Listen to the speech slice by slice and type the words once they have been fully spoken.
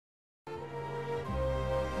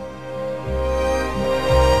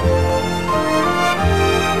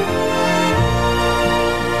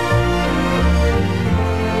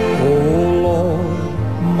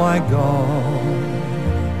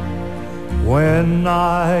when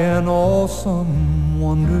I in awesome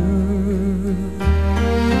wonder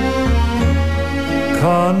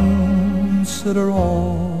consider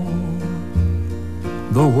all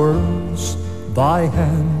the worlds thy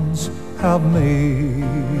hands have made.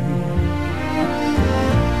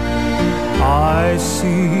 I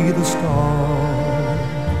see the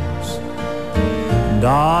stars and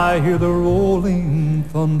I hear the rolling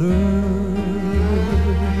thunder.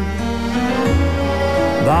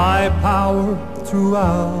 Thy power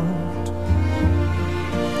throughout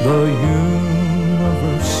the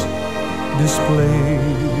universe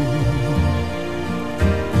displayed.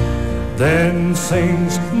 Then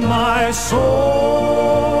sings my soul,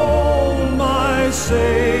 my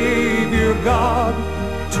Savior God,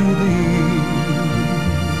 to thee.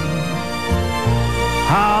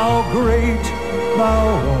 How great thou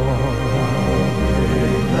art,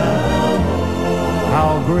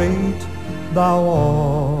 how great thou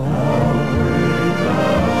art.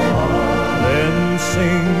 Then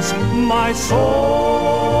sings my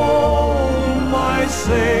soul, my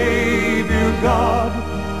Savior God,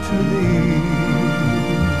 to thee.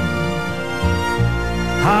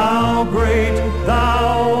 How great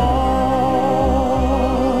thou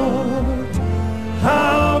art,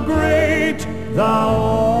 how great thou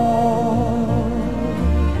art.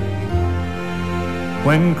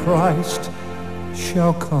 When Christ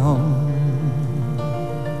shall come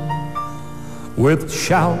with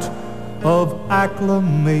shout of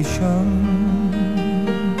acclamation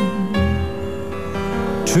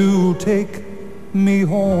to take me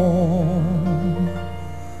home,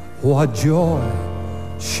 what joy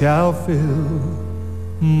shall fill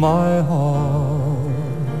my heart.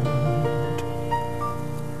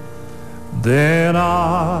 Then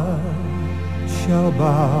I shall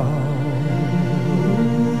bow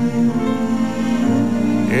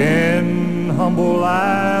in humble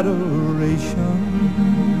adoration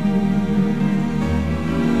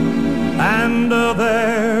and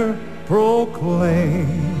there proclaim,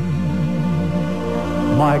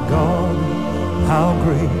 my God, how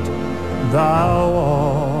great thou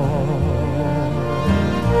art.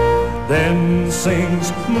 Then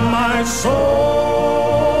sings my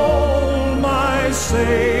soul, my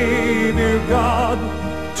Savior God,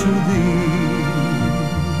 to thee.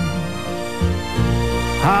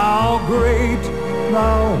 How great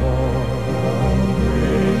thou art,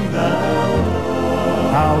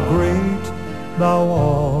 how great thou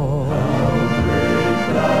art.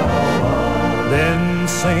 Then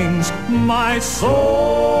sings my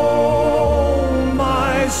soul,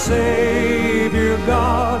 my Savior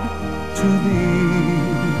God, to thee.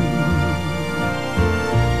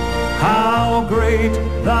 How great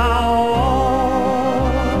thou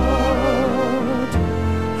art,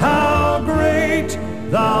 how great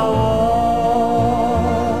thou art.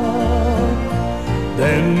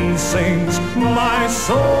 Then sings my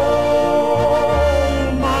soul,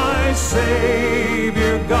 my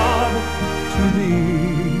Savior God, to thee.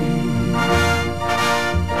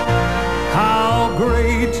 How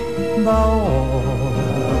great thou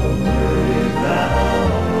art,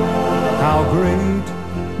 how great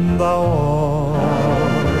thou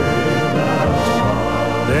art.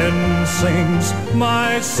 Then sings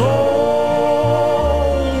my soul,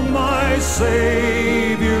 my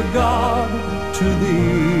Savior God, to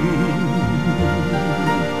thee.